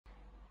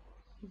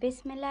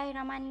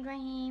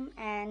Bismillahirrahmanirrahim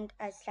and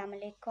Assalamu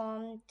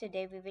alaikum.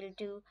 Today we will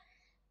do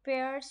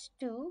pairs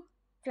to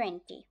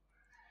 20.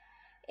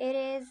 It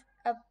is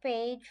a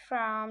page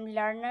from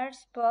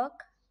Learner's book,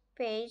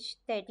 page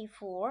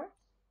 34,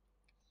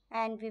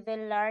 and we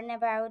will learn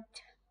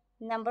about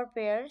number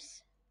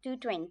pairs to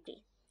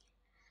 20.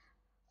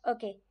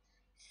 Okay,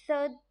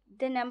 so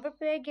the number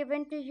pair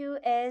given to you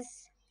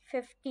is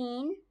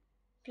 15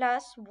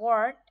 plus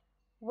what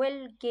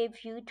will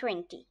give you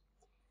 20.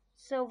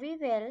 So we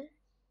will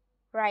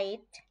write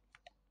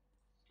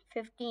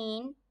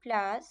 15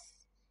 plus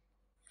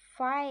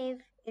 5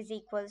 is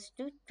equals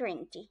to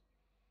 20.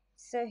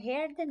 So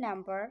here the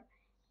number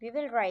we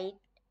will write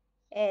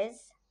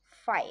is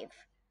 5.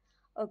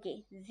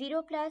 Okay,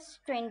 0 plus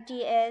 20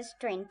 is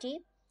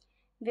 20.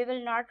 We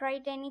will not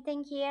write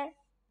anything here.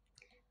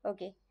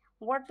 Okay,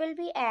 what will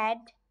we add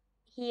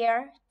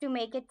here to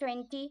make it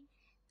 20?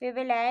 We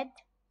will add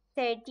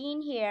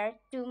 13 here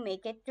to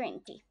make it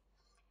 20.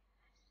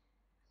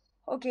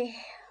 Okay,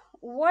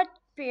 what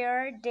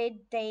pair did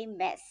they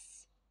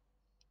miss?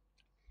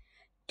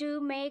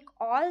 To make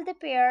all the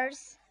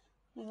pairs,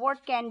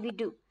 what can we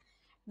do?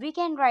 We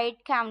can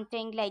write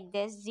counting like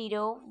this: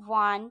 0,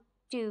 1,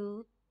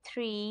 2,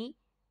 3,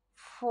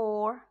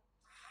 4,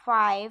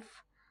 5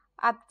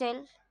 up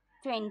till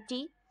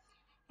 20,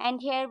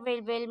 and here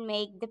we will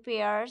make the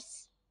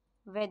pairs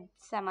with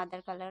some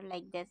other color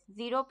like this.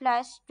 0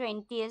 plus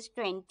 20 is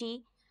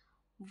 20,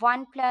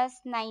 1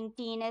 plus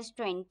 19 is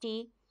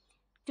 20,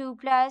 2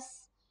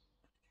 plus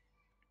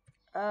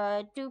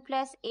 2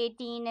 plus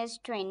 18 is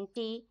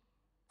 20,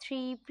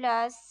 3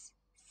 plus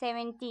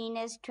 17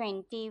 is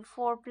 20,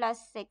 4 plus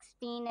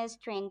 16 is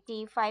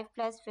 20, 5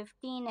 plus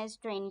 15 is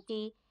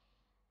 20,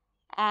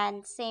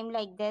 and same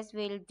like this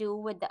we'll do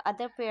with the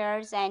other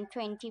pairs, and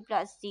 20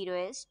 plus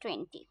 0 is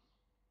 20.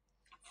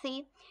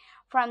 See,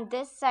 from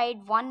this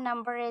side one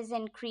number is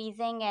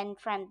increasing, and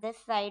from this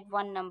side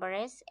one number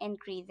is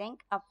increasing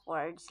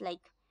upwards, like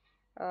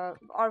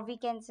or we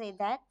can say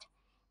that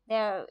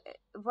there,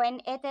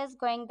 when it is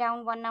going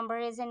down one number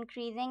is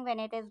increasing, when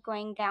it is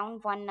going down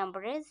one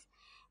number is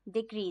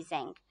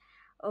decreasing.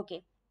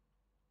 Okay,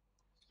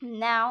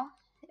 now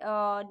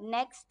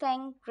next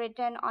thing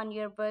written on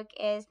your book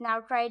is,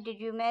 now try, did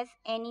you miss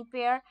any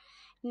pair?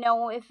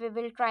 No, if we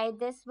will try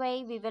this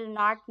way we will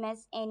not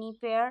miss any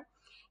pair.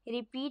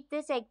 Repeat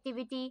this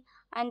activity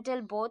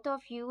until both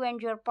of you and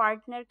your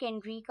partner can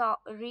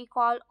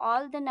recall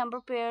all the number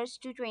pairs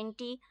to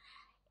 20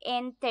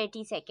 in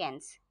 30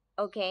 seconds.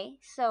 Okay,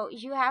 so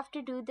you have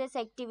to do this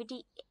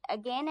activity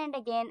again and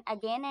again,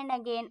 again and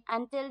again,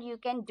 until you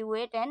can do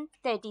it in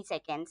 30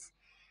 seconds.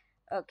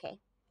 Okay,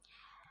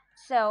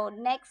 so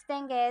next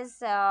thing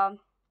is now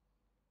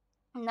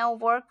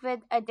work with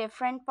a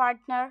different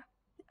partner.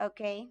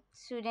 Okay,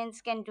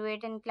 students can do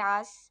it in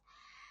class.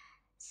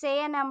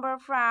 Say a number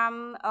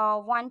from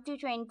 1 to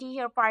 20.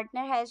 Your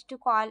partner has to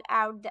call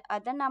out the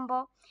other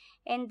number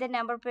in the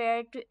number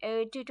pair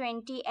to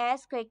 20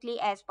 as quickly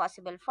as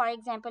possible. For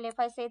example, if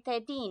I say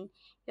 13,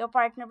 your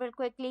partner will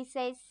quickly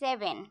say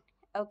 7.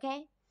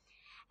 Okay,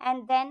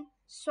 and then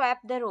swap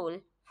the role.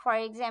 For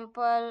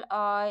example,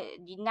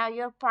 now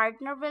your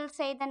partner will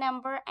say the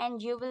number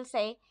and you will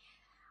say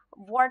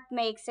what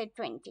makes it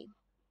 20.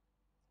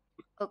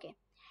 Okay,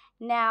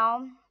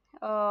 now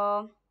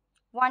uh,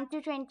 1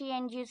 to 20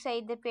 and you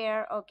say the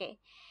pair. Okay,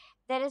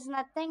 there is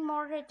nothing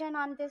more written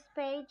on this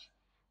page.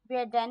 We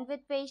are done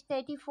with page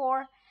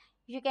 34.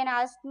 You can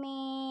ask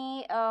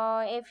me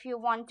if you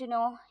want to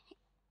know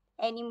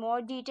any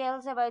more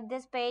details about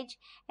this page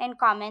in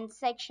comments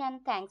section.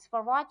 Thanks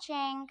for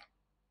watching.